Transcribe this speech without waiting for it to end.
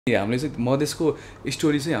हामीले चाहिँ मधेसको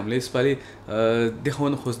स्टोरी चाहिँ हामीले यसपालि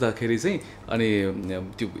देखाउन खोज्दाखेरि चाहिँ अनि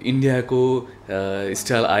त्यो इन्डियाको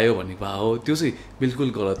स्टाइल आयो भन्ने भए हो त्यो चाहिँ बिल्कुल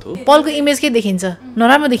गलत हो। पलको इमेज के देखिन्छ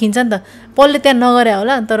नराम्रो देखिन्छ नि त। पलले त्यहाँ नगरे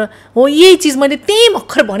होला तर हो यही चिज मैले त्यही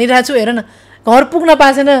भर्खर भनिरहेको छु। हेर न घर पुग्न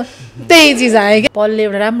पाएन त्यही चिज आयो क्या। पलले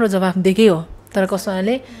एउटा राम्रो जवाफ दिएकै हो तर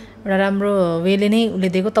कसैले एउटा राम्रो वेले नै उसले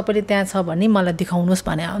दिएको तपाईँले त्यहाँ छ भन्ने मलाई देखाउनुहोस्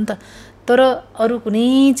भने हो नि त। तर अरू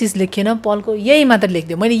कुनै चिज लेखिएन पलको यही मात्र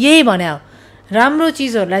लेखिदियो। मैले यही भने हो राम्रो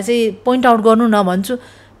चिजहरूलाई चाहिँ पोइन्ट आउट गर्नु न भन्छु।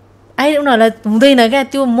 अहिले उनीहरूलाई हुँदैन क्या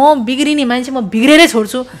त्यो म बिग्रिने मान्छे म बिग्रेरै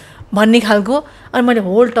छोड्छु भन्ने खालको। अनि मैले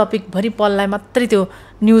होल टपिकभरि पललाई मात्रै त्यो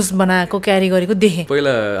न्युज बनाएको क्यारी गरेको देखेँ।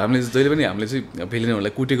 पहिला हामीले जहिले पनि हामीले चाहिँ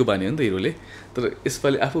भिलेनहरूलाई कुटेको बानी हो नि त हिरोले। तर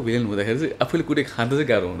यसपालि आफू भिलेन हुँदाखेरि चाहिँ आफूले कुटेको खान चाहिँ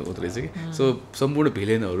गाह्रो हुँदो रहेछ कि। सो सम्पूर्ण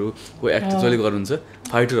भिलेनहरूको एक्ट जसले गर्नुहुन्छ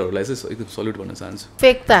फाइटरहरूलाई चाहिँ एकदम सल्युट भन्न चाहन्छु।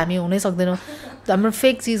 फेक त हामी हुनै सक्दैनौँ। हाम्रो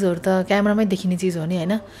फेक चिजहरू त क्यामेरामै देखिने चिज हो नि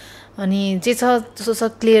होइन। अनि जे छ जस्तो छ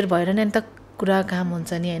क्लियर भएर नि त कुरा काम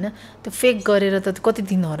हुन्छ नि होइन। त्यो फेक गरेर त कति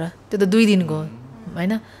दिन हो र त्यो त 2 दिनको हो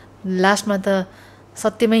होइन। लास्टमा त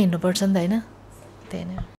सत्यमै हिँड्नुपर्छ नि त होइन।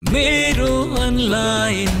 Mero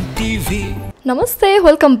Online TV. नमस्ते,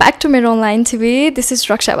 वेलकम ब्याक टु मेरो अनलाइन टिभी। दिस इज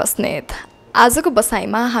रक्षा बस्नेत। आजको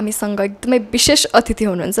बसाइमा हामीसँग एकदमै विशेष अतिथि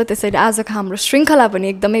हुनुहुन्छ, त्यसैले आजको हाम्रो श्रृङ्खला पनि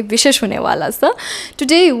एकदमै विशेष हुनेवाला छ।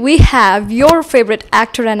 Today we have your favourite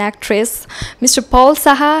actor and actress mister पल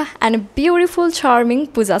Shah and beautiful charming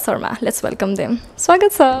Puja Sharma. Let's welcome them.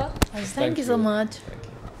 स्वागत छ। Thank you so much.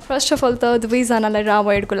 First of all त दुवैजनालाई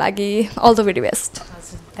रामायणको लागि all the very best.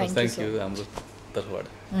 Thank you हाम्रो तर्फबाट।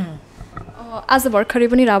 आज भर्खरै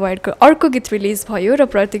पनि रामायणको अर्को गीत रिलिज भयो र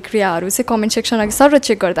प्रतिक्रियाहरू चाहिँ कमेन्ट सेक्सन अघि सर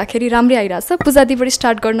चेक गर्दाखेरि राम्रै आइरहेछ। पूजादीबाट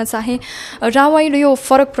स्टार्ट गर्न चाहे रामायण यो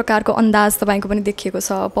फरक प्रकारको अन्दाज तपाईँको पनि देखिएको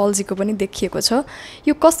छ, पलजीको पनि देखिएको छ।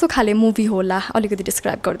 यो कस्तो खाले मुभी होला अलिकति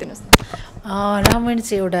डिस्क्राइब गरिदिनुहोस्। रामायण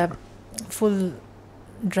चाहिँ एउटा फुल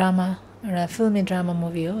ड्रामा, एउटा फिल्मी ड्रामा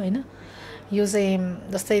मुभी हो होइन। यो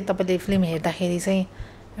चाहिँ जस्तै तपाईँले फिल्म हेर्दाखेरि चाहिँ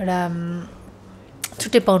एउटा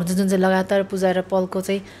छुट्टै पाउनुहुन्छ जुन चाहिँ लगातार पूजा र पलको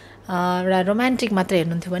चाहिँ एउटा रोमान्टिक मात्र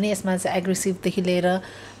हेर्नुहुन्थ्यो भने यसमा चाहिँ एग्रेसिभदेखि लिएर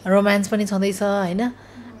रोमान्स पनि छँदैछ होइन।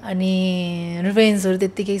 अनि रिभेन्जहरू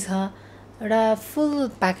त्यत्तिकै छ। एउटा फुल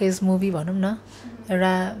प्याकेज मुभी भनौँ न,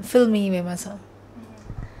 एउटा फिल्मी वेमा छ।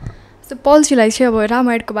 पलजीलाई चाहिँ अब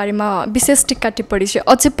रामायणको बारेमा विशेष टिक्का टिप्पणी चाहिँ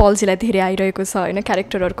अझै पलजीलाई धेरै आइरहेको छ होइन,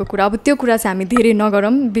 क्यारेक्टरहरूको कुरा। अब त्यो कुरा चाहिँ हामी धेरै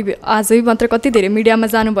नगरौँ। आजै मात्र कति धेरै मिडियामा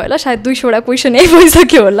जानुभयो होला, सायद 200वटा क्वेसन यही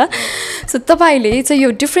भइसक्यो होला। सो तपाईँले चाहिँ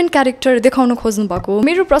यो डिफ्रेन्ट क्यारेक्टर देखाउन खोज्नुभएको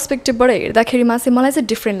मेरो पर्सपेक्टिभबाट हेर्दाखेरिमा चाहिँ मलाई चाहिँ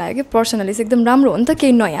डिफ्रेन्ट लाग्यो कि पर्सनली चाहिँ एकदम राम्रो हो नि त।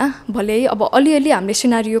 केही नयाँ भले अब अलिअलि हामीले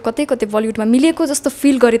सिनारियो कतै कतै बलिउडमा मिलेको जस्तो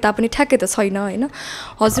फिल गरे तापनि ठ्याक्कै त छैन होइन।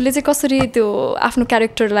 हजुरले चाहिँ कसरी त्यो आफ्नो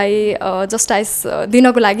क्यारेक्टरलाई जस्टाइज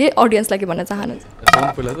दिनको लागि अडियन्सलाई के भन्न चाहनुहुन्छ?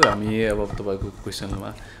 सबभन्दा पहिला त हामी अब तपाईँको क्वेसनमा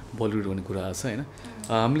बलिउड भन्ने कुरा आएको छ होइन।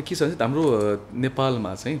 हामीले के छ भने हाम्रो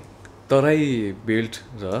नेपालमा चाहिँ तराई बेल्ट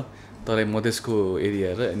र तराई मधेसको एरिया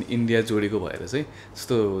र इन्डिया जोडेको भएर चाहिँ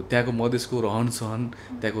जस्तो त्यहाँको मधेसको रहन सहन,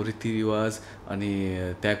 त्यहाँको रीतिरिवाज अनि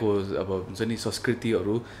त्यहाँको अब हुन्छ नि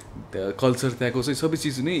संस्कृतिहरू, कल्चर, त्यहाँको चाहिँ सबै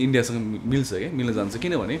चिज नै इन्डियासँग मिल्छ क्या, मिल्न जान्छ।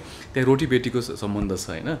 किनभने त्यहाँ रोटी बेटीको सम्बन्ध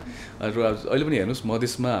छ होइन। र अहिले पनि हेर्नुहोस्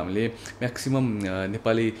मधेसमा हामीले म्याक्सिमम्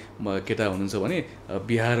नेपाली केटा हुनुहुन्छ भने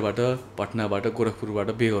बिहारबाट, पटनाबाट,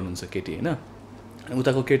 गोरखपुरबाट बिहे गर्नुहुन्छ केटी होइन।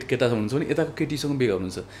 उताको केटा हुनुहुन्छ भने यताको केटीसँग बिहे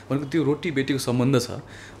गर्नुहुन्छ भनेको त्यो रोटी बेटीको सम्बन्ध छ।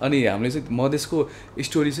 अनि हामीले चाहिँ मधेसको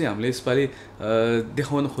स्टोरी चाहिँ हामीले यसपालि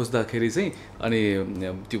देखाउन खोज्दाखेरि चाहिँ अनि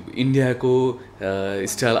त्यो इन्डियाको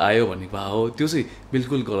स्टाइल आयो भन्ने भए हो त्यो चाहिँ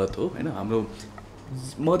बिल्कुल गलत हो होइन। हाम्रो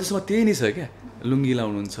मधेसमा त्यही नै छ क्या, लुङ्गी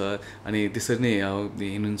लाउनुहुन्छ अनि त्यसरी नै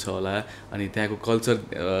हिँड्नुहुन्छ होला। अनि त्यहाँको कल्चर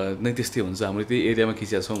नै त्यस्तै हुन्छ। हाम्रो त्यही एरियामा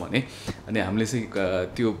खिचेका छौँ भने अनि हामीले चाहिँ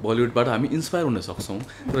त्यो बलिउडबाट हामी इन्सपायर हुन सक्छौँ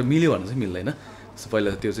तर मिल्यो भने चाहिँ मिल्दैन।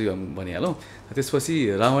 पहिला त्यो चाहिँ भनिहालौँ।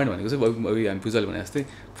 त्यसपछि रामायण भनेको चाहिँ अघि हामी पूजाले भने जस्तै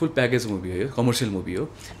फुल प्याकेज मुभी हो, यो कमर्सियल मुभी हो।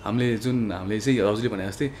 हामीले चाहिँ हजुरले भने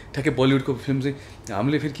जस्तै ठ्याक्कै बलिउडको फिल्म चाहिँ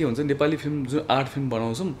हामीले फेरि के हुन्छ नेपाली फिल्म जुन आर्ट फिल्म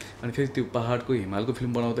बनाउँछौँ अनि फेरि त्यो पाहाडको हिमालको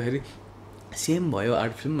फिल्म बनाउँदाखेरि सेम भयो।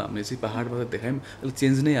 आर्ट फिल्म हामीले चाहिँ पाहाडबाट देखायौँ, अलिक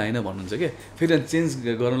चेन्ज नै आएन भन्नुहुन्छ क्या। फेरि चेन्ज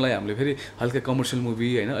गर्नलाई हामीले फेरि हल्का कमर्सियल मुभी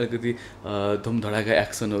होइन, अलिकति धुमधडाका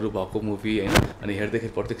एक्सनहरू भएको मुभी होइन। अनि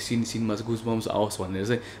हेर्दाखेरि प्रत्येक सिनमा चाहिँ गुजबम्स आओस् भनेर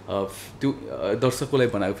चाहिँ त्यो दर्शकको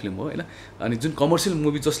लागि बनाएको फिल्म हो होइन। अनि जुन कमर्सियल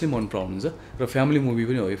मुभी जसले मन पराउनुहुन्छ र फ्यामिली मुभी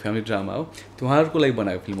पनि हो, यो फ्यामिली ड्रामा हो, त्यो उहाँहरूको लागि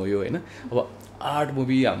बनाएको फिल्म हो यो होइन। अब आर्ट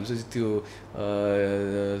मुभी हाम्रो चाहिँ त्यो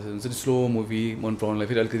हुन्छ नि स्लो मुभी मन पराउनलाई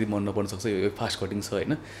फेरि अलिकति मन नपर्न सक्छ यो फास्ट कटिङ छ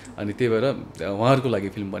होइन अनि त्यही भएर उहाँहरूको लागि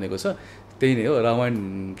फिल्म बनेको छ त्यही नै हो रामायण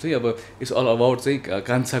चाहिँ अब इट्स अल अबाउट चाहिँ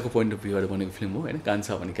कान्छाको पोइन्ट अफ भ्यूबाट बनेको फिल्म हो होइन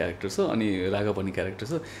कान्छा भन्ने क्यारेक्टर छ अनि राघव भन्ने क्यारेक्टर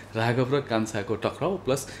छ राघव र कान्छाको टक्राउ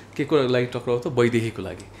प्लस के को लागि टक्राउ त वैदेहीको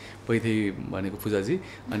लागि वैदेही भनेको पूजाजी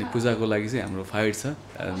अनि पूजाको लागि चाहिँ हाम्रो फाइट छ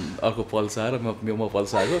अर्को पल्सा र म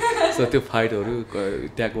पल्साको सो त्यो फाइटहरू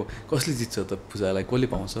त्यहाँको कसले जित्छ त पूजालाई कसले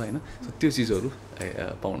पाउँछ होइन सो त्यो चिजहरू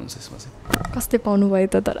पाउनुहुन्छ यसमा चाहिँ कसले पाउनु भयो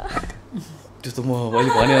त तर त्यस्तो म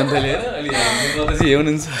अहिले भने अन्त लिएर अहिले चाहिँ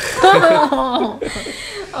हुनुहुन्छ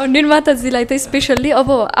निर्माताजीलाई त स्पेसल्ली अब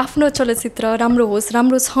आफ्नो चलचित्र राम्रो होस्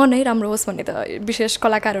राम्रो छ नै राम्रो होस् भन्ने त विशेष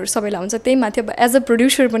कलाकारहरू सबैलाई हुन्छ त्यही माथि अब एज अ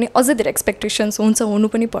प्रड्युसर पनि अझै धेरै एक्सपेक्टेसन्स हुन्छ हुनु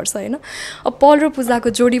पनि पर्छ होइन अब पल र पूजाको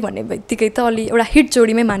जोडी भन्ने बित्तिकै त अलि एउटा हिट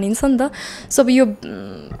जोडीमै मानिन्छ नि त सो अब यो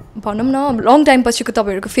भनौँ न लङ टाइम पछिको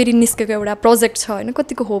तपाईँहरूको फेरि निस्केको एउटा प्रोजेक्ट छ होइन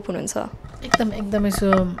कतिको होप हुनुहुन्छ एकदमै सो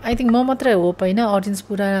आई थिङ्क म मात्रै होप होइन अडियन्स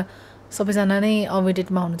पुरा सबैजना नै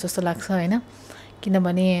अवेटेडमा हुनु जस्तो लाग्छ होइन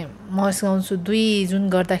किनभने म गाउँछु 2 जुन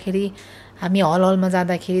गर्दाखेरि हामी हलमा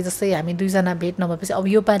जाँदाखेरि जस्तै हामी 2 जना भेट नभएपछि अब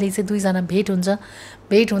यो पालि चाहिँ 2 जना भेट हुन्छ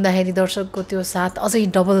भेट हुँदाखेरि दर्शकको त्यो साथ अझै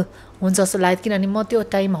डबल हुन्छ जस्तो लाग्यो किनभने म त्यो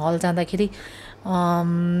टाइम हल जाँदाखेरि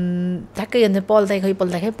ठ्याक्कै अन्त पल दाइ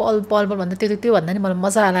पल भन्दा त्यो भन्दा नि मलाई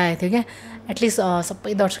मजा लागेको थियो क्या एटलिस्ट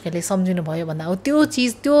सबै दर्शकहरूले सम्झिनु भयो भन्दा अब त्यो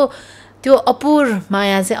चिज त्यो अपुर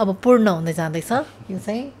माया चाहिँ अब पूर्ण हुँदै जाँदैछ यो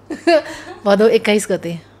चाहिँ भदौ 21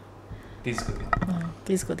 गते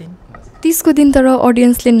 30 को दिन तर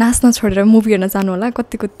अडियन्सले नाच्न छोडेर मुभी हेर्न जानु होला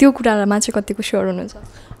कतिको त्यो कुरामा चाहिँ कतिको स्योर हुनुहुन्छ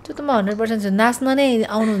त्यो त म 100% छु नाच्न नै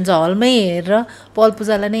आउनुहुन्छ हलमै हेरेर पल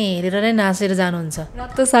पूजालाई नै हेरेर नै नाचेर जानुहुन्छ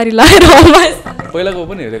रातो साडी लगाएर हलमा पहिलाको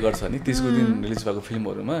पनि हेरेको गर्छ नि 30 को दिन रिलिज भएको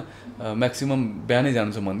फिल्महरूमा म्याक्सिमम बिहानै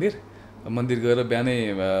जानुहुन्छ मन्दिर गएर बिहानै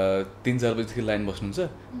 3-4 बजीदेखि लाइन बस्नुहुन्छ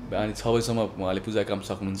अनि 6 बजीसम्म उहाँले पूजा काम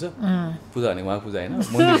सक्नुहुन्छ पूजा भने उहाँ पूजा होइन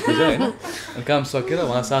मन्दिर पूजा होइन अनि काम सकेर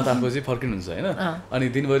उहाँ 7-8 बजी फर्किनुहुन्छ होइन अनि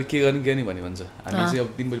दिनभरि के गर्ने भन्ने भन्छ हामी चाहिँ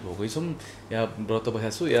अब दिनभरि भोकै छौँ या व्रत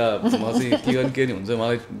बसेको छु या म चाहिँ के गर्ने हुन्छ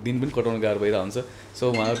मलाई दिन पनि कटाउनु गाह्रो भइरहेको हुन्छ सो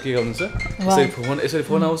उहाँहरू के गर्नुहुन्छ यसरी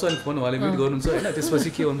फोन आउँछ अनि फोन उहाँले म्युट गर्नुहुन्छ होइन त्यसपछि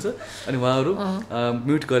के हुन्छ अनि उहाँहरू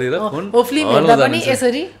म्युट गरेर फोन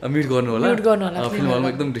म्युट गर्नु होला फिल्म हलमा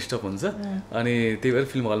एकदम डिस्टर्ब हुन्छ अनि त्यही भएर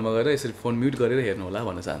फिल्म हलमा गएर यसरी फोन म्युट गरेर हेर्नु होला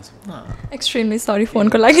भन्न चाहन्छु एक्सट्रिमली सरी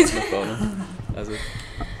फोनको लागि हजुर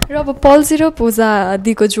र अब पल्जी र पूजा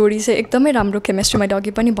दिको जोडी चाहिँ एकदमै राम्रो केमिस्ट्री मैले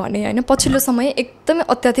अघि पनि भने होइन पछिल्लो समय एकदमै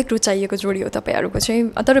अत्याधिक रुचाइएको जोडी हो तपाईँहरूको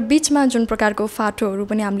चाहिँ तर बिचमा जुन प्रकारको फाटोहरू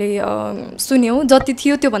पनि हामीले सुन्यौँ जति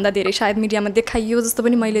थियो त्योभन्दा धेरै सायद मिडियामा देखाइयो जस्तो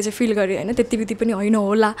पनि मैले चाहिँ फिल गरेँ होइन त्यति बित्ति पनि होइन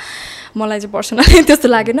होला मलाई चाहिँ पर्सनली त्यस्तो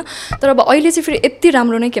लागेन तर अब अहिले चाहिँ फेरि यति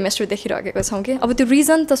राम्रो नै केमिस्ट्री देखिरहेको छौँ कि अब त्यो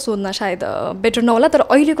रिजन त सोध्न सायद बेटर नहोला तर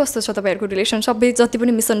अहिले कस्तो छ तपाईँहरूको रिलेसन सबै जति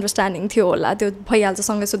पनि मिसअन्डरस्ट्यान्डिङ थियो होला त्यो भइहाल्छ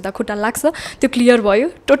सँगै सुत्दा खुट्टा लाग्छ त्यो क्लियर भयो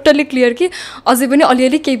टोटल्ली क्लियर कि अझै पनि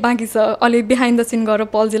अलिअलि केही बाँकी छ अलि बिहाइन्ड द सिन गरेर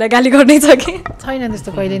पल्जीलाई गाली गर्नै छ कि छैन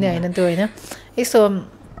त्यस्तो कहिले नै होइन त्यो होइन यस्तो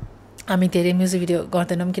हामी धेरै म्युजिक भिडियो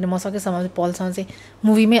गर्दैनौँ किन म सकेसम्म पलसँग चाहिँ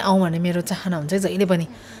मुभीमै आउँ भन्ने मेरो चाहना हुन्छ जहिले पनि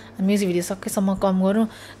म्युजिक भिडियो सकेसम्म कम गरौँ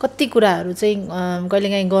कति कुराहरू चाहिँ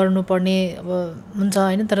कहिलेकाहीँ गर्नुपर्ने अब हुन्छ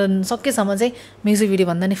होइन तर सकेसम्म चाहिँ म्युजिक भिडियो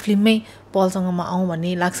भन्दा नि फिल्ममै पलसँग म आउँ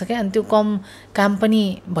भन्ने लाग्छ क्या अनि त्यो कम काम पनि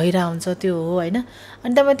भइरहेको हुन्छ त्यो हो होइन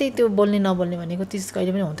अनि त्यही त्यो बोल्ने नबोल्ने भनेको चिज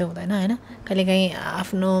कहिले पनि हुँदैन होइन कहिलेकाहीँ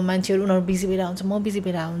आफ्नो मान्छेहरू उनीहरू बिजी भइरहेको हुन्छ म बिजी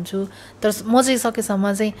भइरहेको हुन्छु तर म चाहिँ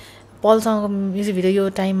सकेसम्म चाहिँ पलसँगको म्युजिक भिडियो यो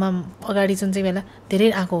टाइममा अगाडि जुन चाहिँ बेला धेरै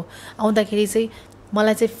आउँदाखेरि चाहिँ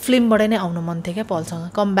मलाई चाहिँ फिल्मबाट नै आउनु मन थियो क्या पलसँग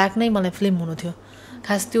कम ब्याक नै मलाई फिल्म हुनु थियो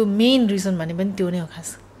खास त्यो मेन रिजन भने पनि त्यो नै हो खास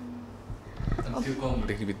त्यो कम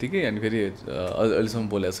देख्ने बित्तिकै अनि फेरि अहिलेसम्म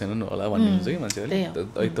बोलेको छैनन् होला भन्ने हुन्छ कि मान्छेहरूले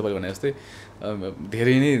अहिले तपाईँले भने जस्तै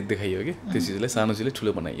धेरै नै देखाइयो कि त्यो चिजलाई सानो चिजले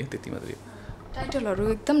ठुलो बनाइयो त्यति मात्रै टाइटलहरू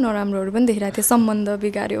एकदम नराम्रोहरू पनि देखिरहेको थियो सम्बन्ध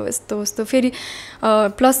बिगार्यो यस्तो फेरि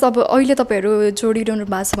प्लस अब अहिले तपाईँहरू जोडिरहनु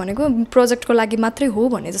भएको छ भनेको प्रोजेक्टको लागि मात्रै हो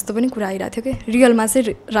भन्ने जस्तो पनि कुरा आइरहेको थियो कि रियलमा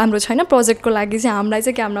चाहिँ राम्रो छैन प्रोजेक्टको लागि चाहिँ हामीलाई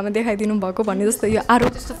चाहिँ क्यामरामा देखाइदिनु भएको भन्ने जस्तो यो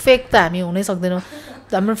आरोप त्यस्तो फेक त हामी हुनै सक्दैनौँ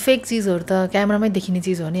हाम्रो फेक चिजहरू त क्यामरामै देखिने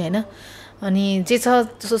चिज हो नि होइन अनि जे छ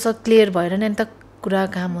जस्तो छ क्लियर भएर नि त कुरा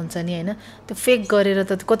काम हुन्छ नि होइन त्यो फेक गरेर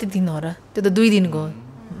त कति दिन हो र त्यो त 2 दिनको हो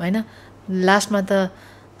होइन लास्टमा त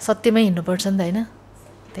सत्यमै हिँड्नुपर्छ नि त होइन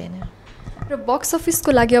त्यही नै र बक्स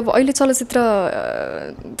अफिसको लागि अब अहिले चलचित्र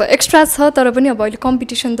त एक्स्ट्रा छ तर पनि अब अहिले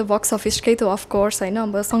कम्पिटिसन त बक्स अफिसकै त अफकोर्स होइन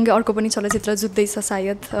अब सँगै अर्को पनि चलचित्र जुत्दैछ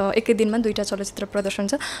सायद एकै दिनमा 2टा चलचित्र प्रदर्शन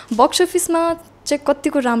छ बक्स अफिसमा चाहिँ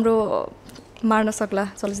कतिको राम्रो मार्न सक्ला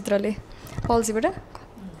चलचित्रले पल्जीबाट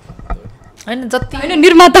होइन जति होइन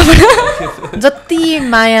निर्माताबाट जति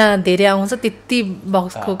माया धेरै आउँछ त्यति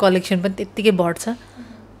बक्सको कलेक्सन पनि त्यत्तिकै बढ्छ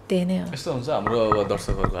त्यही नै हो यस्तो हुन्छ हाम्रो अब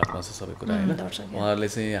दर्शकहरूको हातमा छ सबै कुरा होइन उहाँहरूले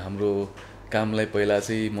चाहिँ हाम्रो कामलाई पहिला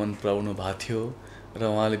चाहिँ मन पराउनु भएको थियो र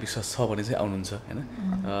उहाँले विश्वास छ भने चाहिँ आउनुहुन्छ होइन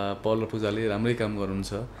पल र पूजाले राम्रै काम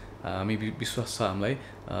गर्नुहुन्छ हामी विश्वास छ हामीलाई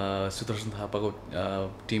सुदर्शन थापाको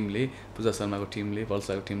टिमले पूजा शर्माको टिमले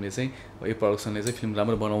बल्साको टिमले चाहिँ यो प्रडक्सनले चाहिँ फिल्म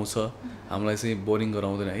राम्रो बनाउँछ हामीलाई चाहिँ बोरिङ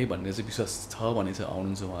गराउँदैन है भन्ने चाहिँ विश्वास छ भने चाहिँ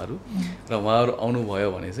आउनुहुन्छ उहाँहरू र उहाँहरू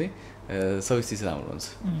आउनुभयो भने चाहिँ सबै चिज राम्रो हुन्छ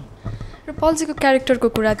र पल्जीको क्यारेक्टरको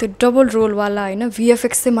कुरा त्यो डबल रोलवाला होइन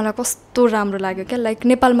भिएफएक्स चाहिँ मलाई कस्तो राम्रो लाग्यो क्या लाइक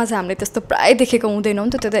नेपालमा चाहिँ हामीले त्यस्तो प्रायः देखेको हुँदैनौँ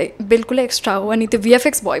नि त त्यो त बिल्कुलै एक्स्ट्रा हो अनि त्यो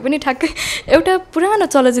भिएफएक्स भए पनि ठ्याक्कै एउटा पुरानो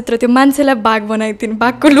चलचित्र त्यो मान्छेलाई बाघ बनाइदिनु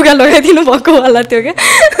बाघको लुगा लगाइदिनु भएकोवाला त्यो क्या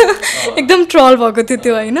एकदम ट्रल भएको थियो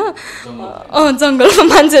त्यो होइन जङ्गलमा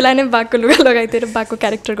मान्छेलाई नै बाघको लुगा लगाइदिएर बाघको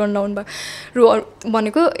क्यारेक्टर गर्न लाउनु भएको र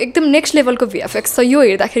भनेको एकदम नेक्स्ट लेभलको भिएफएक्स छ यो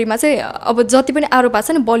हेर्दाखेरिमा चाहिँ अब जति पनि आरोप भएको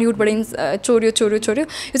छ नि बलिउडबाट चोर्यो यो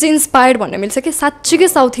चाहिँ इन्सपायर्ड भन्न मिल्छ कि साँच्चीकै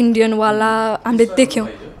साउथ इन्डियनवाला हामीले देख्यौँ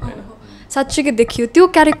साँच्चीकै देखियो त्यो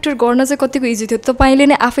क्यारेक्टर गर्न चाहिँ कतिको इजी थियो तपाईँले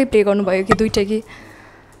नै आफै प्ले गर्नुभयो कि दुइटै कि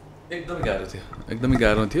एकदमै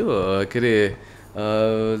गाह्रो थियो के अरे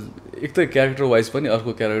एक त क्यारेक्टर वाइज पनि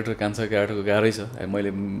अर्को क्यारेक्टर कान्छा क्यारेक्टरको गाह्रै छ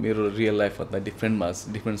मैले मेरो रियल लाइफभन्दा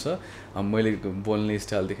डिफ्रेन्ट छ मैले बोल्ने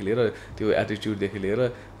स्टाइलदेखि लिएर त्यो एटिट्युडदेखि लिएर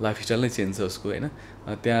लाइफस्टाइल नै चेन्ज छ उसको होइन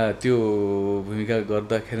त्यहाँ त्यो भूमिका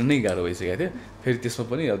गर्दाखेरि नै गाह्रो भइसकेको थियो फेरि त्यसमा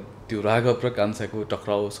पनि त्यो राघव र कान्छाको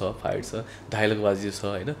टक्राउ छ फाइट छ डायलगबाजी छ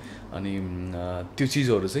होइन अनि त्यो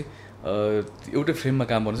चिजहरू चाहिँ एउटै फ्रेममा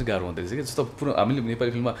काम गर्नु चाहिँ गाह्रो हुँदो रहेछ कि जस्तो पुरा हामीले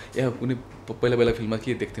नेपाली फिल्ममा या कुनै पहिला फिल्ममा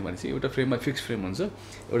के देख्थ्यौँ भने चाहिँ एउटा फ्रेममा फिक्स फ्रेम हुन्छ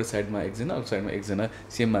एउटा साइडमा एकजना अर्को साइडमा एकजना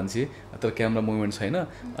सेम मान्छे तर क्यामेरा मुभमेन्ट छैन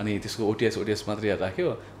अनि त्यसको ओटिएस मात्रै राख्यो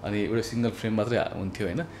अनि एउटा सिङ्गल फ्रेम मात्रै हुन्थ्यो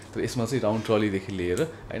होइन तर यसमा चाहिँ राउन्ड ट्रलीदेखि लिएर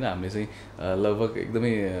होइन हामीले चाहिँ लगभग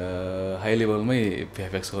एकदमै हाई लेभलमै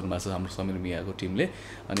भिएफएक्स गर्नुभएको छ हाम्रो समीर मियाको टिमले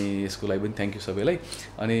अनि यसको लागि पनि थ्याङ्क यू सबैलाई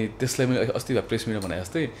अनि त्यसलाई मैले अस्ति प्रेस मिटमा भने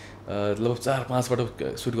जस्तै लगभग 4-5 पटक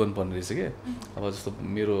सुट गर्नुपर्ने रहेछ क्या अब जस्तो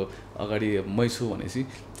मेरो अगाडि मै छु भनेपछि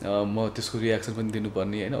म त्यसको रियाक्सन पनि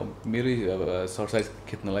दिनुपर्ने होइन मेरै सर्ट साइज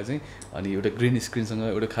खिच्नलाई चाहिँ अनि एउटा ग्रिन स्क्रिनसँग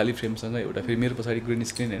एउटा खाली फ्रेमसँग एउटा फेरि मेरो पछाडि ग्रिन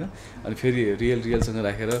स्क्रिन होइन अनि फेरि रियलसँग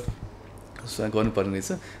राखेर गर्नुपर्ने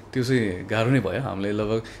रहेछ त्यो चाहिँ गाह्रो नै भयो हामीले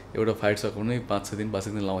लगभग एउटा फाइट सकाउनै 5-6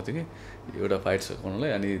 दिन लाउँथ्यो कि एउटा फाइट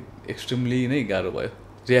सकाउनलाई अनि एक्सट्रिमली नै गाह्रो भयो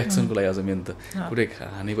रियाक्सनको लागि अझ मेन त कुटै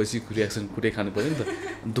खानेपछि रियाक्सन कुटै खानु पऱ्यो नि त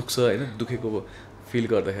दुख्छ होइन दुखेको फिल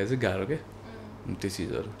गर्दाखेरि चाहिँ गाह्रो क्या त्यो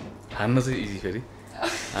चिजहरू हान्न चाहिँ इजी फेरि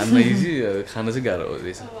हान्न इजी खान चाहिँ गाह्रो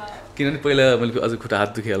रहेछ किनभने पहिला मैले अझ खुट्टा हात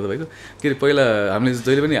दुखिहाल्नु भएको के अरे पहिला हामीले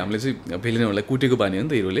जहिले पनि हामीले चाहिँ भिलेनहरूलाई कुटेको बानी हो नि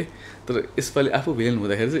त हिरोले तर यसपालि आफू भिलेन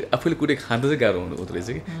हुँदाखेरि चाहिँ आफूले कुटे खाँदा चाहिँ गाह्रो हुँदो रहेछ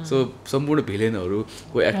कि सो सम्पूर्ण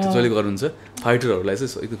भिलेनहरूको एक्ट जसले गर्नुहुन्छ फाइटरहरूलाई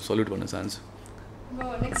चाहिँ एकदम सल्युट भन्न चाहन्छु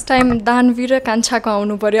नेक्स्ट टाइम दानवीर र कान्छाको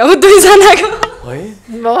आउनु पर्यो अब दुईजनाको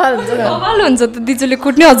बवाल हुन्छ त दिजुले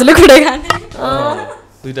कुट्ने हजुरले कुटै खाने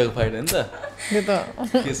दुईटाको फाइट होइन त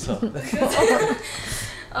के छ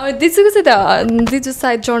दिजुको चाहिँ दिजु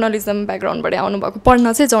सायद जर्नलिजम ब्याकग्राउन्डबाट आउनुभएको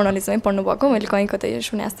पढ्न चाहिँ जर्नलिजमै पढ्नुभएको मैले कहीँ कतै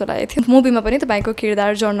सुने जस्तो लागेको थियो मुभीमा पनि तपाईँको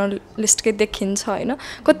किरदार जर्नलिस्टकै देखिन्छ होइन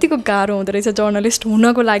कतिको गाह्रो हुँदो रहेछ जर्नलिस्ट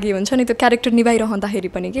हुनको लागि हुन्छ नि त्यो क्यारेक्टर निभाइरहँदाखेरि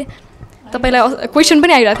पनि के तपाईँलाई क्वेसन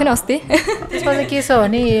पनि आइरहेको थियो नि अस्ति त्यसमा चाहिँ के छ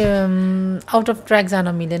भने आउट अफ ट्र्याक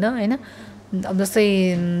जान मिलेन होइन अब जस्तै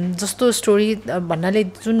जस्तो स्टोरी भन्नाले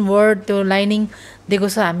जुन वर्ड त्यो लाइनिङ दिएको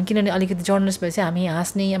छ हामी किनभने अलिकति जर्नलिस्ट भएपछि हामी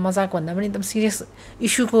हाँस्ने या मजाक भन्दा पनि एकदम सिरियस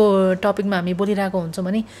इस्युको टपिकमा हामी बोलिरहेको हुन्छौँ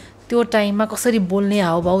भने त्यो टाइममा कसरी बोल्ने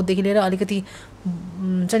हावभावदेखि लिएर अलिकति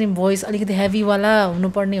हुन्छ नि भोइस अलिकति हेभीवाला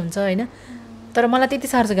हुनुपर्ने हुन्छ होइन तर मलाई त्यति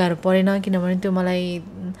साह्रो चाहिँ गाह्रो परेन किनभने त्यो मलाई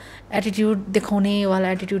एटिट्युड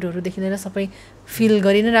देखाउनेवाला एटिट्युडहरूदेखि लिएर सबै फिल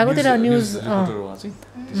गरि नै रहेको थियो र न्युज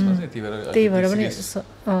त्यही भएर पनि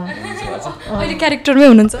अहिले क्यारेक्टरमै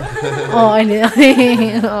हुनुहुन्छ अहिले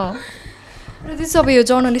र त्यसो अब यो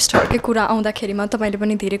जर्नलिस्टहरूकै कुरा आउँदाखेरिमा तपाईँले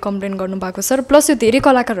पनि धेरै कम्प्लेन गर्नुभएको छ र प्लस यो धेरै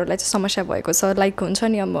कलाकारहरूलाई चाहिँ समस्या भएको छ लाइक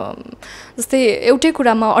हुन्छ नि अब जस्तै एउटै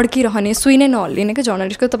कुरामा अड्किरहने सुई नै नहल्लिने क्या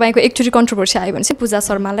जर्नलिस्टको तपाईँको एकचोटि कन्ट्रोभर्सी आयो भने चाहिँ पूजा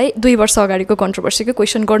शर्मालाई 2 वर्ष अगाडिको कन्ट्रोभर्सीको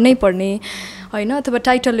क्वेसन गर्नै पर्ने होइन अथवा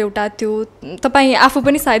टाइटल एउटा त्यो तपाईँ आफू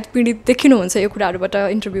पनि सायद पीडित देखिनुहुन्छ यो कुराहरूबाट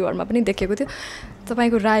इन्टरभ्यूहरूमा पनि देखेको थियो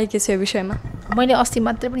तपाईँको राय के छ यो विषयमा मैले अस्ति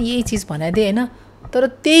मात्रै पनि यही चिज भनाइदिएँ होइन तर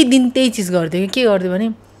त्यही दिन त्यही चिज गर्थ्यो के गर्थ्यो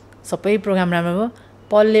भने सबै प्रोग्राम राम्रो भयो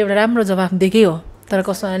पलले एउटा राम्रो जवाफ दिएकै हो तर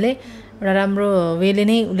कसैले एउटा राम्रो वेले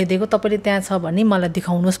नै उसले दिएको तपाईँले त्यहाँ छ भने मलाई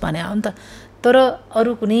देखाउनुहोस् भने हो नि त तर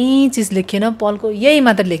अरू कुनै चिज लेखिएन पलको यही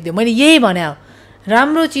मात्र लेखिदियो मैले यही भने हो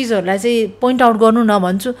राम्रो चिजहरूलाई चाहिँ पोइन्ट आउट गर्नु न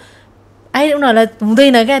भन्छु अहिले उनीहरूलाई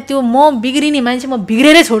हुँदैन क्या त्यो म बिग्रिने मान्छे म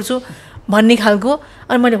बिग्रेरै छोड्छु भन्ने खालको।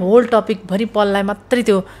 अनि मैले होल टपिकभरि पललाई मात्रै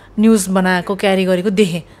त्यो न्युज बनाएको क्यारी गरेको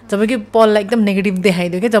देखेँ, जबकि पललाई एकदम नेगेटिभ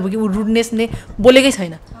देखाइदियो क्या, जबकि ऊ रुडनेसले बोलेकै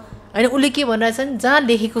छैन होइन। उसले के भनिरहेछ भने जहाँ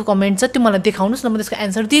लेखेको कमेन्ट छ त्यो मलाई देखाउनुहोस् न, म त्यसको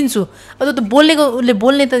एन्सर दिन्छु। अब त्यो बोलेको उसले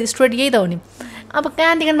बोल्ने त स्ट्रेट यही त हो नि। अब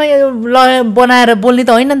कहाँदेखिमा बनाएर बोल्ने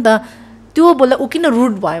त होइन नि त। त्यो बोल्दा ऊ किन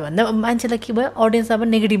रुड भयो भन्दा मान्छेलाई के भयो, अडियन्सलाई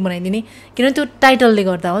पनि नेगेटिभ बनाइदिने, किनभने त्यो टाइटलले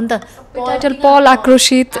गर्दा हो नि त। टाइटल पल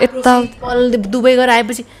आक्रोशित यता पल दुबई गएर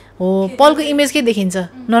आएपछि हो पलको इमेज के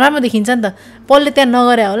देखिन्छ, नराम्रो देखिन्छ नि त। पलले त्यहाँ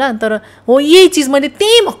नगरे होला, तर हो यही चिज मैले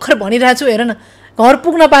त्यही भर्खर भनिरहेको छु, हेर न घर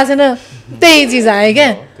पुग्न पाएन त्यही चिज आयो क्या।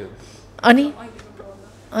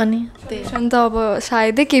 अनि त अब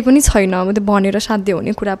सायदै केही पनि छैन, अब त्यो भनेर साध्य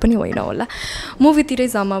हुने कुरा पनि होइन होला। मुभीतिरै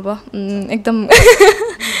जाऊँ अब, एकदम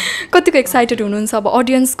कतिको एक्साइटेड हुनुहुन्छ अब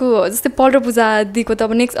अडियन्सको, जस्तै पल र पूजा दिएको त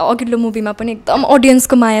अब नेक्स्ट अघिल्लो मुभीमा पनि एकदम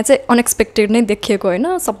अडियन्सको माया चाहिँ अनएक्सपेक्टेड नै देखिएको होइन।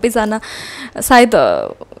 सबैजना सायद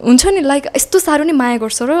हुन्छ नि लाइक यस्तो साह्रो नै माया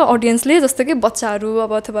गर्छ र अडियन्सले, जस्तो कि बच्चाहरू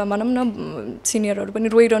अब अथवा भनौँ न सिनियरहरू पनि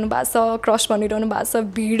रोइरहनु भएको छ, क्रस भनिरहनु भएको छ,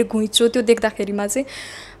 भिड घुइँचो त्यो देख्दाखेरिमा चाहिँ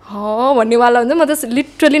भन्नेवाला हुन्छ। म त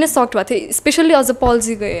लिटरली नै सक्ट भएको थिएँ, स्पेसल्ली अझ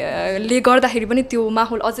पल्जीले गर्दाखेरि पनि त्यो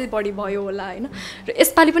माहौल अझै बढी भयो होला होइन। र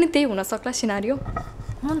यसपालि पनि त्यही हुनसक्ला सिनारियो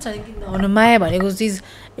हुन्छ हुनु। माया भनेको चिज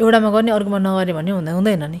एउटामा गर्ने अर्कोमा नगर्ने भन्ने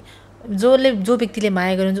हुँदैन नि। जो व्यक्तिले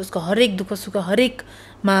माया गर्नुहुन्छ उसको हरेक दुःख सुख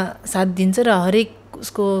हरेकमा साथ दिन्छ र हरेक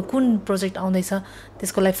उसको कुन प्रोजेक्ट आउँदैछ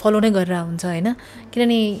त्यसको लागि फलो नै गरेर हुन्छ होइन।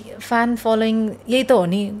 किनभने फ्यान फलोइङ यही त हो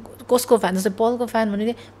नि। कसको फ्यान, जस्तै पलको फ्यान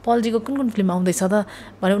भने पलजीको कुन फिल्म आउँदैछ त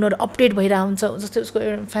भनेर उनीहरू अपडेट भइरहेको हुन्छ। जस्तै उसको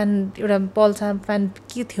फ्यान एउटा पल फ्यान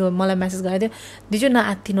के थियो मलाई मेसेज गरेको थियो, दिजु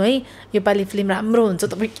नआत्तिनु है योपालि फिल्म राम्रो हुन्छ,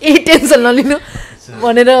 तपाईँ केही टेन्सन नलिनु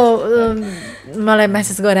भनेर मलाई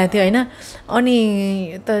मेसेज गराएको थियो होइन।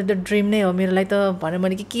 अनि त ड्रिम नै हो मेरो लागि त भनेर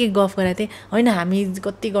मैले के गफ गराएको थिएँ होइन। हामी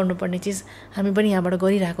कति गर्नुपर्ने चिज हामी पनि यहाँबाट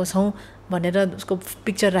गरिरहेको छौँ भनेर उसको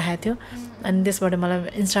पिक्चर राखेको थियो। अनि त्यसबाट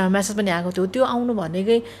मलाई इन्स्टामा मेसेज पनि आएको थियो। त्यो आउनु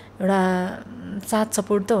भनेकै एउटा साथ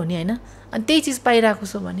सपोर्ट त हो नि होइन। अनि त्यही चिज पाइरहेको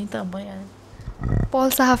छु भने त भइहाल्यो। पल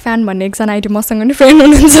शाह फ्यान भन्ने एकजना आइडी मसँग पनि फ्रेन्ड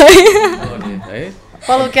हुनुहुन्छ है।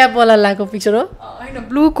 पल क्याप वाला लागेको पिक्चर हो होइन,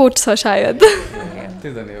 ब्लू कोट छ सायद।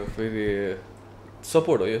 त्यही त नि फेरि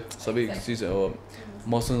सपोर्ट हो यो सबै चिज। अब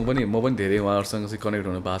मसँग पनि म पनि धेरै उहाँहरूसँग चाहिँ कनेक्ट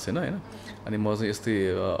हुन पाएको छैन होइन। अनि म चाहिँ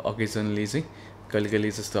यस्तै अकेजनली चाहिँ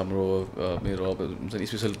कहिलेकाहीँ जस्तो हाम्रो मेरो हुन्छ नि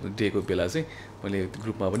स्पेसल डेको बेला चाहिँ मैले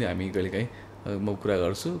ग्रुपमा पनि हामी कहिलेकाहीँ म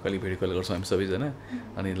कुरा गर्छु, कहिले भिडियो कल गर्छौँ हामी सबैजना।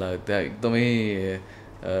 अनि त्यहाँ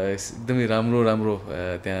एकदमै राम्रो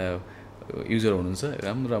त्यहाँ युजर हुनुहुन्छ,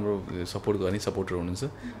 राम्रो सपोर्ट गर्ने सपोर्टर हुनुहुन्छ।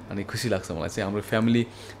 अनि खुसी लाग्छ मलाई चाहिँ। हाम्रो फ्यामिली,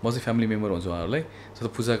 म चाहिँ फ्यामिली मेम्बर हुन्छु उहाँहरूलाई।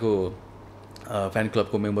 जस्तो पूजाको फ्यान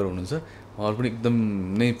क्लबको मेम्बर हुनुहुन्छ, उहाँहरू पनि एकदम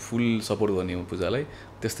नै फुल सपोर्ट गर्ने हो पूजालाई।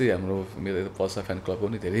 त्यस्तै हाम्रो मेरो पल्सा फ्यान क्लबको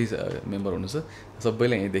पनि धेरै मेम्बर हुनुहुन्छ।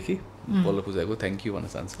 सबैलाई यहीँदेखि पल्लो पूजाको थ्याङ्क यू भन्न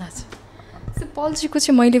चाहन्छु। पल्जीको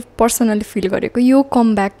चाहिँ मैले पर्सनली फिल गरेको यो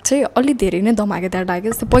कमब्याक चाहिँ अलि धेरै नै धमाकेदार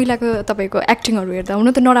लाग्यो। जस्तो पहिलाको तपाईँको एक्टिङहरू हेर्दा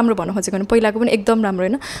हुन त नराम्रो भन्न खोजेको भने पहिलाको पनि एकदम राम्रो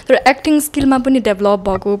होइन, तर एक्टिङ स्किलमा पनि डेभलप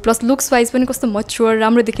भएको, प्लस लुक्स वाइज पनि कस्तो मच्योर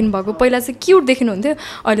राम्रो देखिनु भएको। पहिला चाहिँ क्युट देखिनुहुन्थ्यो,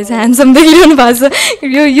 अहिले चाहिँ ह्यान्डसम देखिरहनु भएको छ।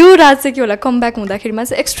 यो राज चाहिँ के होला कमब्याक हुँदाखेरिमा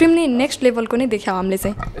चाहिँ एक्सट्रिमली नेक्स्ट लेभलको नै देख्यौँ हामीले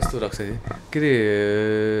चाहिँ। यस्तो रक्षा के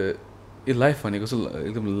अरे यो लाइफ भनेको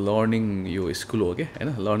चाहिँ एकदम लर्निङ यो स्कुल हो क्या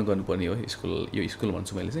होइन। लर्न गर्नुपर्ने हो स्कुल, यो स्कुल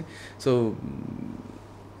भन्छु मैले चाहिँ। सो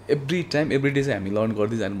एभ्री डे चाहिँ हामी लर्न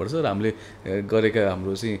गर्दै जानुपर्छ र हामीले गरेका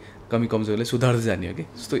हाम्रो चाहिँ कमी कमजोरीलाई सुधार्दै जाने हो कि।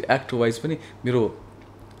 जस्तो एक्ट वाइज पनि मेरो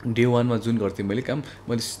डे 1मा जुन गर्थेँ मैले काम,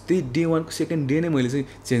 मैले त्यही डे 1को सेकेन्ड डे नै मैले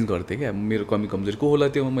चाहिँ चेन्ज गर्थेँ क्या। मेरो कमी कमजोरी को होला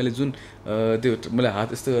त्यो मैले जुन त्यो मैले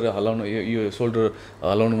हात यस्तो गरेर हलाउनु यो सोल्डर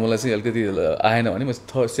हलाउनु मलाई चाहिँ अलिकति आएन भने म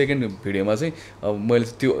सेकेन्ड भिडियोमा चाहिँ मैले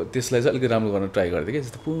त्यसलाई चाहिँ अलिकति राम्रो गर्न ट्राई गर्थेँ क्या।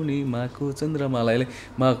 जस्तो पूर्णिमाको चन्द्रमालाई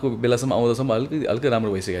माको बेलासम्म आउँदासम्म हल्कै राम्रो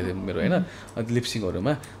भइसकेको थियो मेरो होइन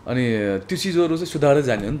लिपसिङहरूमा। अनि त्यो चिजहरू चाहिँ सुधार्दै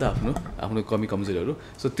जाने हो नि त आफ्नो कमी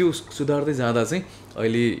कमजोरीहरू। सो त्यो सुधार्दै जाँदा चाहिँ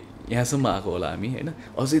अहिले यहाँसम्म आएको होला हामी होइन।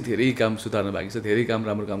 अझै धेरै काम सुधार्न बाँकी छ, धेरै काम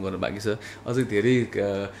राम्रो काम गर्न बाँकी छ, अझै धेरै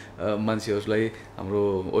मान्छेहरूलाई हाम्रो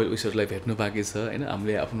उयसहरूलाई भेट्नु बाँकी छ होइन।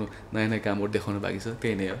 हामीले आफ्नो नयाँ कामहरू देखाउनु बाँकी छ,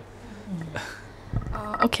 त्यही नै हो।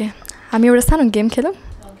 ओके, हामी एउटा सानो गेम खेलौँ।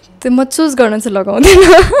 त्यो म चुज गर्न चाहिँ लगाउँदैन।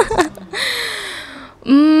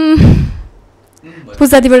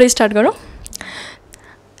 पूजा दिबाट स्टार्ट गरौँ।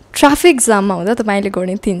 ट्राफिक जाममा हुँदा तपाईँले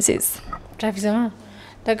गर्ने 3 चिज। ट्राफिक जाममा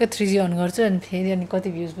टक्क 3G अन गर्छु अनि फेरि अनि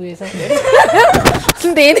कति भ्युज पुगेछ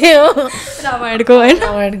त्यही नै हो रामायणको होइन।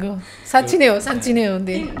 रामायणको साँच्ची नै हो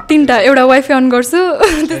त्यही। 3टा, एउटा वाइफाई अन गर्छु,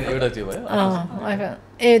 एउटा त्यो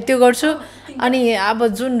भयो त्यो गर्छु। अनि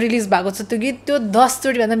अब जुन रिलिज भएको छ त्यो गीत त्यो 10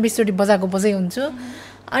 चोटि भन्दा 20 चोटि बजाएको बजाइ हुन्छु।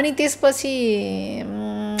 अनि त्यसपछि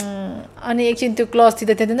अनि एकछिन त्यो क्लच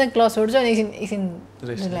थिच्दा त्यहाँ क्लच छोड्छु अनि एकछिन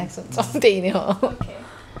रिल्याक्स हुन्छ त्यही नै हो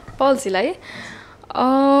पल्सीलाई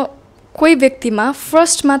कोही व्यक्तिमा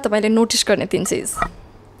फर्स्टमा तपाईँले नोटिस गर्ने 3 चिज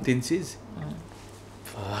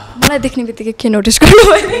मलाई देख्ने बित्तिकै के नोटिस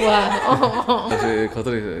गर्नुभयो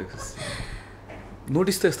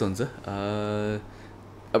नोटिस त यस्तो हुन्छ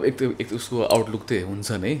अब एक त उसको आउटलुक चाहिँ हुन्छ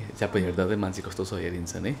नै च्याप्पै हेर्दा चाहिँ मान्छे कस्तो छ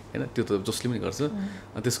हेरिन्छ नै होइन त्यो त जसले पनि गर्छ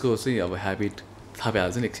त्यसको चाहिँ अब ह्याबिट थाहा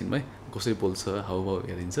पाइहाल्छ नि एकछिनमै कसरी बोल्छ हाउभाउ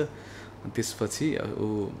हेरिन्छ त्यसपछि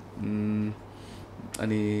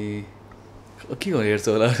अनि के हेर्छ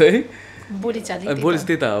होला है बोलीचाली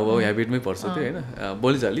त्यही त अब ह्याबिटमै पर्छ त्यो होइन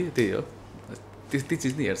बोलीचाली त्यही हो त्यस्तै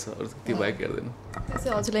चिज नै हेर्छ अरू त्यो बाहेक हेर्दैन त्यसै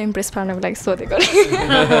हजुरलाई इम्प्रेस पार्नको लागि सोधेको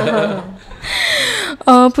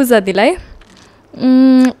पूजा दिदीलाई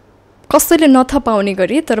कसैले नथा पाउने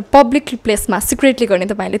गरी तर पब्लिक प्लेसमा सिक्रेटली गर्ने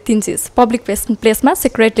तपाईँले 3 चिज पब्लिक प्लेसमा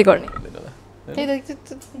सिक्रेटली गर्ने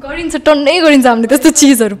गरिन्छ टन्नै गरिन्छ हामीले त्यस्तो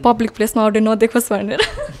चिजहरू पब्लिक प्लेसमा अरूले नदेखोस् भनेर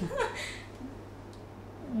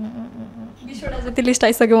बिसवटा जति लिस्ट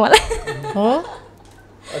आइसक्यो मलाई हो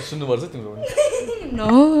सुन्नुपर्छ तिम्रो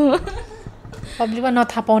नो पब्लिकमा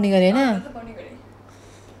नथाहा पाउने गरे होइन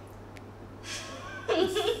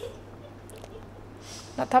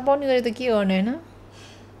नथाहा पाउने गरे त के गर्ने होइन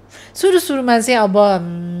सुरुमा चाहिँ अब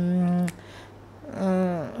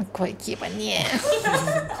खोइ के भन्ने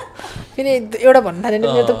फेरि एउटा भन्नु थाल्यो भने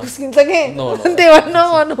मेरो त खुस्किन्छ कि त्यही भएर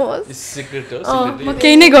नगर्नुहोस् म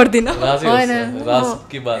केही नै गर्दिनँ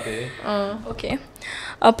ओके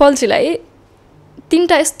पल्सीलाई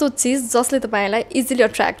 3टा यस्तो चिज जसले तपाईँलाई इजिली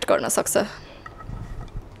अट्र्याक्ट गर्न सक्छ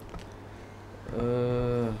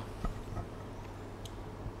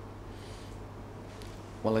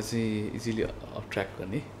मलाई चाहिँ इजिली अट्र्याक्ट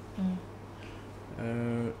गर्ने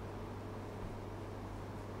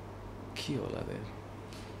के होला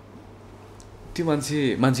त्यो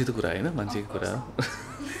मान्छेको कुरा होइन मान्छेको कुरा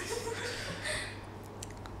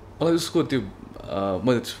मलाई उसको त्यो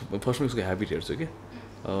मैले फर्स्टमा उसको ह्याबिट हेर्छु कि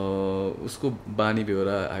उसको बानी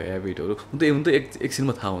बेहोरा ह्याबिटहरू हुन त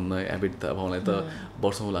एकछिनमा थाहा हुन्न ह्याबिट थाहा पाउनलाई त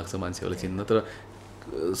वर्षौँ लाग्छ मान्छेहरूलाई चिन्न तर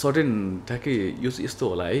सर्टेन ठ्याक्कै यो चाहिँ यस्तो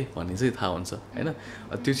होला है भन्ने चाहिँ थाहा हुन्छ होइन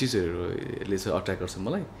त्यो चिजहरूले चाहिँ अट्र्याक्ट गर्छ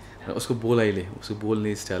मलाई उसको बोलाइले उसको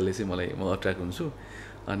बोल्ने स्टाइलले चाहिँ म अट्र्याक्ट हुन्छु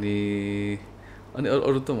अनि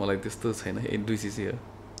अरू त मलाई त्यस्तो छैन 2 चिजै हो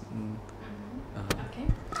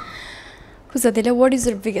पूजा दिदीले what is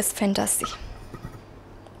your biggest fantasy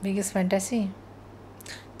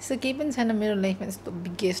त्यस्तो केही पनि छैन मेरो लाइफमा त्यस्तो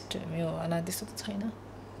बिगेस्ट यो होला त्यस्तो त छैन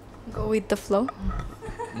गो विथ द फ्लो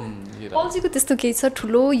पल्सीको त्यस्तो केही छ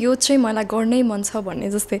ठुलो यो चाहिँ मलाई गर्नै मन छ भन्ने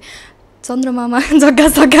जस्तै चन्द्रमामा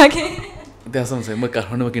जग्गा के त्यहाँसम्म चाहिँ म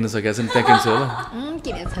काठमाडौँमा किन्न सकेको छु त्यहाँ किन्छु होला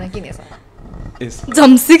किनेछ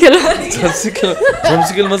झम्सिखेलमा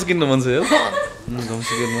चाहिँ किन्नु मन छ यो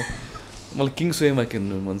झम्सिखेलमा मलाई किङसोयमा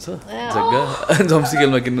किन्नु मन छ जग्गा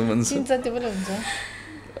झम्सिखेलमा किन्नु मन छ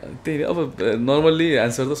त्यही अब नर्मल्ली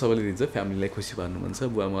एन्सर त सबैले दिन्छ फ्यामिलीलाई खुसी पार्नु मन छ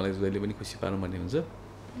बुवा मलाई जहिले पनि खुसी पार्नु भन्ने हुन्छ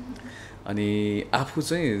अनि आफू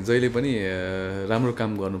चाहिँ जहिले पनि राम्रो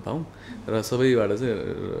काम गर्नु पाऊँ र सबैबाट चाहिँ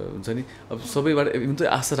हुन्छ नि अब सबैबाट हुन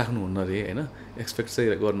चाहिँ आशा राख्नुहुन्न अरे होइन एक्सपेक्ट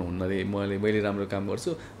चाहिँ गर्नुहुन्न अरे मैले राम्रो काम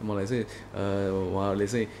गर्छु मलाई चाहिँ उहाँहरूले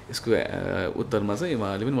चाहिँ यसको उत्तरमा चाहिँ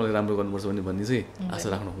उहाँहरूले पनि मलाई राम्रो गर्नुपर्छ भन्ने चाहिँ आशा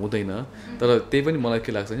राख्नु हुँदैन तर त्यही पनि मलाई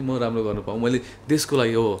के लाग्छ भने म राम्रो गर्नु पाऊँ मैले देशको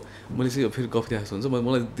लागि हो मैले चाहिँ फेरि गफ दिएको हुन्छ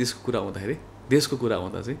मलाई देशको कुरा आउँदाखेरि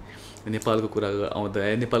चाहिँ नेपालको कुरा आउँदा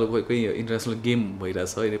नेपालको कोही इन्टरनेसनल गेम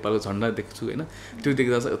भइरहेछ नेपालको झन्डा देख्छु होइन त्यो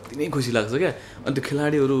देख्दा चाहिँ अति नै खुसी लाग्छ क्या अनि त्यो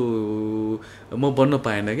खेलाडीहरू म बन्न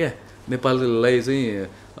पाएन क्या नेपाललाई चाहिँ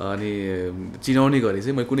अनि चिनाउने गरी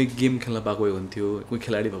चाहिँ मैले कुनै गेम खेल्न पाएको हुन्थ्यो कुनै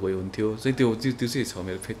खेलाडी भएको हुन्थ्यो चाहिँ त्यो चाहिँ छ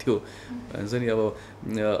मेरो फेरि त्यो हुन्छ नि अब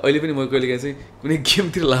अहिले पनि म कहिलेकाहीँ चाहिँ कुनै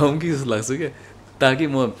गेमतिर लगाऊँ कि जस्तो लाग्छ क्या ताकि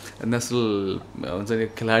म नेसनल हुन्छ नि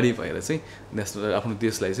खेलाडी भएर चाहिँ नेसनल आफ्नो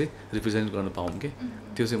देशलाई चाहिँ रिप्रेजेन्ट गर्न पाऊँ कि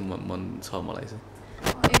त्यो चाहिँ मन छ मलाई चाहिँ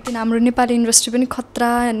एक दिन हाम्रो नेपाली इन्डस्ट्री पनि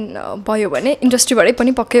खतरा भयो भने इन्डस्ट्रीबाटै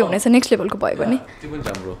पनि पक्कै हुनेछ नेक्स्ट लेभलको भयो भने त्यो पनि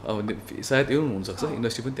राम्रो अब सायद यो पनि हुनसक्छ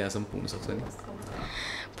इन्डस्ट्री पनि त्यहाँसम्म पुग्नसक्छ नि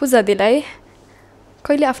पूजा दिदीलाई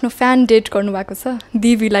कहिले आफ्नो फ्यान डेट गर्नुभएको छ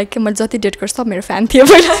दिदीलाई के मैले जति डेट गर्छु सब मेरो फ्यान थियो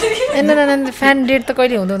पहिला फ्यान डेट त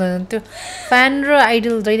कहिले हुँदैन त्यो फ्यान र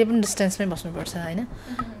आइडल जहिले पनि डिस्टेन्समै बस्नुपर्छ होइन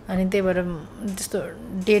अनि त्यही भएर त्यस्तो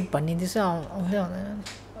डेट भन्ने त्यस्तो आउँदै आउँदैन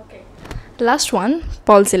last one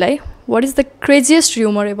पल्सीलाई what is the craziest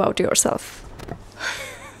humour about your self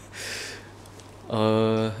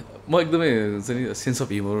म एकदमै हुन्छ नि सेन्स अफ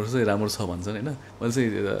ह्युमर चाहिँ राम्रो छ भन्छन् होइन मैले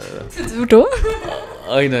चाहिँ झुट हो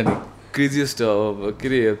होइन नि क्रेजिएस्ट के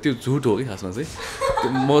अरे त्यो झुट हो कि खासमा चाहिँ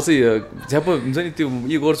म चाहिँ झ्याप हुन्छ नि त्यो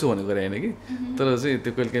यो गर्छु भनेको कुरा होइन कि तर चाहिँ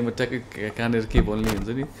त्यो कहिले काहीँ म ट्याक्कै कहाँनिर के बोल्ने हुन्छ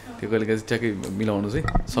नि त्यो कहिले काहीँ ट्याक्कै मिलाउनु चाहिँ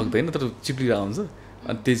सक्दैन तर चिप्लिरहेको हुन्छ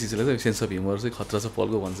अनि त्यही चिजलाई चाहिँ सेन्स अफ ह्युमर चाहिँ खतरा छ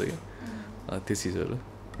पलको भन्छ क्या त्यो चिजहरू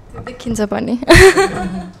देखिन्छ पनि म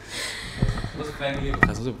चाहिँ फ्रेङ्कली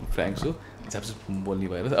खासमा चाहिँ फ्रेङ्क छु झ्याप बोल्ने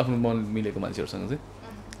भएर आफ्नो मन मिलेको मान्छेहरूसँग चाहिँ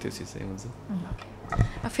त्यो चिज चाहिँ हुन्छ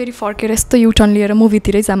फेरि फर्केर यस्तो युटर्न लिएर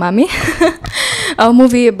मुभीतिरै जाऊँ हामी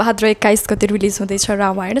मुभी भाद्र 21 गते रिलिज हुँदैछ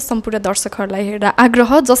रामायण सम्पूर्ण दर्शकहरूलाई हेरेर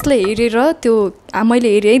आग्रह जसले हेरेर त्यो मैले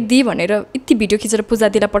हेरेँ है दि भनेर यति भिडियो खिचेर पूजा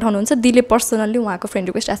दिलाई पठाउनुहुन्छ दिले पर्सनल्ली उहाँको फ्रेन्ड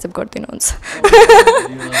रिक्वेस्ट एक्सेप्ट गरिदिनुहुन्छ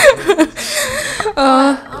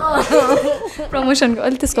प्रमोसनको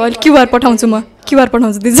अहिले त्यसको अहिले क्युआर पठाउँछु म क्युआर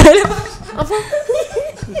पठाउँछु दिदीले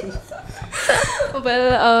वेल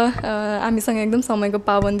हामीसँग एकदम समयको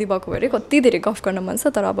पाबन्दी भएको भएर कति धेरै गफ गर्न मन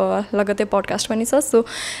छ तर अब लगतै पडकास्ट पनि छ so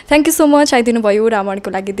thank you so much आइदिनु भयो रावणको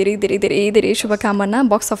लागि धेरै धेरै धेरै धेरै शुभकामना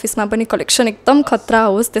बक्स अफिसमा पनि कलेक्सन एकदम खतरा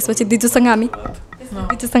होस् त्यसपछि दिजुसँग हामी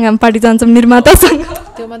पार्टी जान्छौँ निर्मातासँग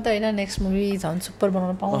त्यो मात्रै होइन नेक्स्ट मुभी झन् सुपर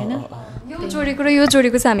बनाउन पाउँ होइन यो जोडेको र यो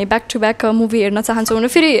जोडेको चाहिँ हामी ब्याक टु ब्याक मुभी हेर्न चाहन्छौँ भने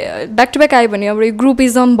फेरि ब्याक टु ब्याक आयो भने अब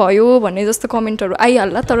ग्रुपिजम भयो भन्ने जस्तो कमेन्टहरू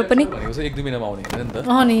आइहाल्ला तर पनि एक दुई महिनामा आउने होइन नि त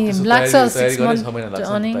अनि लाग्छ 6 months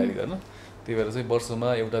अनि त्यही भएर चाहिँ वर्षमा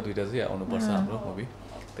एउटा दुईवटा चाहिँ आउनुपर्छ हाम्रो मुभी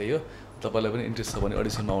त्यही हो तपाईँलाई पनि इन्ट्रेस्ट छ भने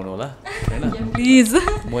अडिसनमा आउनु होला होइन प्लिज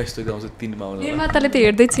म यस्तो गाउँछु 3 मा आउनु होला निर्माताले त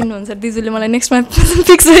हेर्दै चिन्नुहुन्छ दिजुले मलाई नेक्स्टमा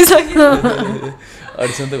फिक्स भइसक्यो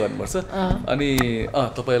अडिसन त गर्नुपर्छ अनि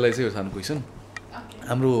तपाईँलाई चाहिँ सानो क्वेसन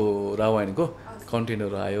हाम्रो रामायणको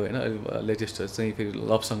कन्टेन्टहरू आयो होइन लेटेस्ट चाहिँ फेरि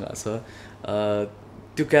लभसँग आएको छ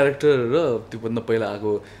त्यो क्यारेक्टर र त्योभन्दा पहिला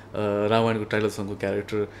आएको रामायणको टाइटल सङको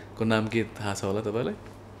क्यारेक्टरको नाम के थाहा छ होला तपाईँलाई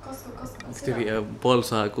त्यो पल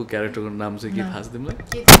शाहको क्यारेक्टरको नाम चाहिँ के थाहा छ तिमीलाई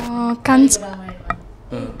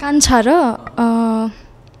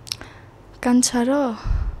कान्छा र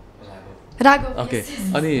राघव ओके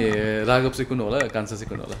अनि राघव चाहिँ कुन होला कान्छा चाहिँ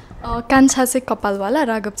कुन होला कान्छा चाहिँ कपालवाला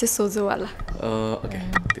राघव चाहिँ सोझोवाला ओके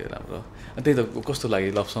त्यो राम्रो त्यही त कस्तो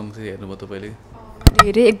लाग्यो लभ सङ चाहिँ हेर्नुभयो तपाईँले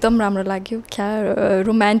धेरै एकदम राम्रो लाग्यो क्या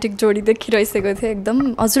रोमान्टिक जोडी देखिरहेको थियो एकदम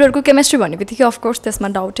हजुरहरूको केमिस्ट्री भन्ने बित्तिकै अफकोर्स त्यसमा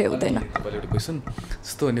डाउटै हुँदैन तपाईँले एउटा क्वेसन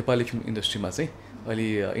जस्तो नेपाली फिल्म इन्डस्ट्रीमा चाहिँ अहिले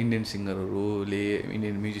इन्डियन सिङ्गरहरूले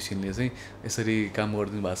इन्डियन म्युजिसियनले चाहिँ यसरी काम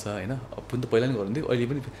गरिदिनु भएको छ होइन पनि त पहिला पनि गर्नुहुन्थ्यो अहिले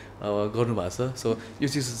पनि गर्नुभएको छ सो यो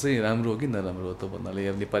चिज चाहिँ राम्रो हो कि नराम्रो हो त भन्नाले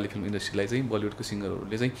अब नेपाली फिल्म इन्डस्ट्रीलाई चाहिँ बलिउडको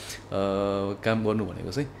सिङ्गरहरूले चाहिँ काम गर्नु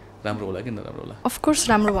भनेको चाहिँ राम्रो होला कि नराम्रो होला अफकोर्स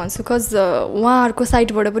राम्रो भन्छु बिकज उहाँहरूको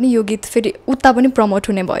साइडबाट पनि यो गीत फेरि उता पनि प्रमोट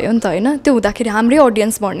हुने भयो नि त होइन त्यो हुँदाखेरि हाम्रै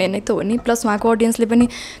अडियन्स भन्ने नै त हो नि प्लस उहाँको अडियन्सले पनि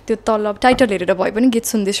त्यो तलब टाइटल हेरेर भए पनि गीत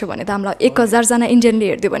सुन्दैछु भने त हामीलाई 1000 जना इन्डियनले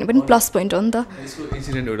हेरिदियो भने पनि प्लस पोइन्ट हो नि त यसको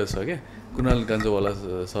इन्सिडेन्ट एउटा छ क्या कुणाल गान्जोवाला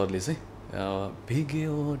सरले चाहिँ भिगे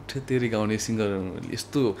ओठ तेरी गाउने सिङ्गर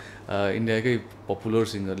यस्तो इन्डियाकै पपुलर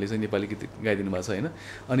सिङ्गरले चाहिँ नेपाली गीत गाइदिनु भएको छ होइन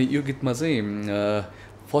अनि यो गीतमा चाहिँ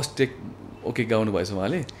फर्स्ट टेक ओके गाउनु भएछ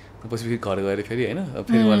उहाँले पछि फेरि घर गएर फेरि होइन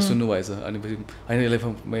फेरि उहाँले सुन्नुभएछ अनि पछि होइन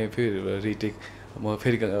यसलाई फेरि रिटेक म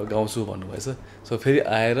फेरि गाउँछु भन्नुभएछ सो फेरि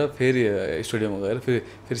आएर फेरि स्टुडियोमा गएर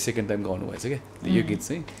फेरि सेकेन्ड टाइम गाउनु भएछ क्या यो गीत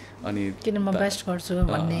चाहिँ अनि किन म बेस्ट गर्छु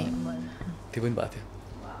भन्ने त्यो पनि भएको थियो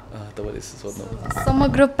तपाईँले सोध्नु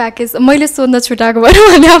समग्र प्याकेज मैले सोध्न छुटाएको भएर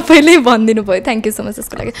उहाँले आफैले भनिदिनु भयो थ्याङ्क यू सो मच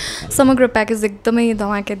यसको लागि समग्र प्याकेज एकदमै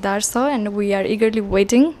धमाकेदार छ and we are eagerly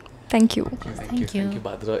waiting thank you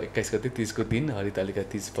भाद्र 21 गते 30 को दिन हरितालिका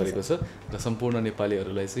 30 परेको छ र सम्पूर्ण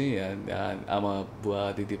नेपालीहरूलाई चाहिँ आमा बुवा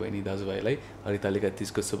दिदीबहिनी दाजुभाइलाई हरितालिका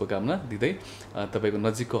 30 को शुभकामना दिँदै तपाईँको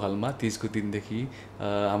नजिकको हलमा 30 को दिनदेखि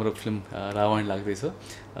हाम्रो फिल्म रावण लाग्दैछ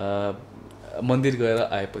मन्दिर गएर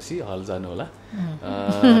आएपछि हल जानु होला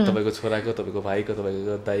तपाईँको छोराको तपाईँको भाइको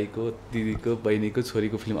तपाईँको दाइको दिदीको बहिनीको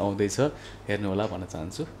छोरीको फिल्म आउँदैछ हेर्नु होला भन्न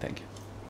चाहन्छु थ्याङ्क यू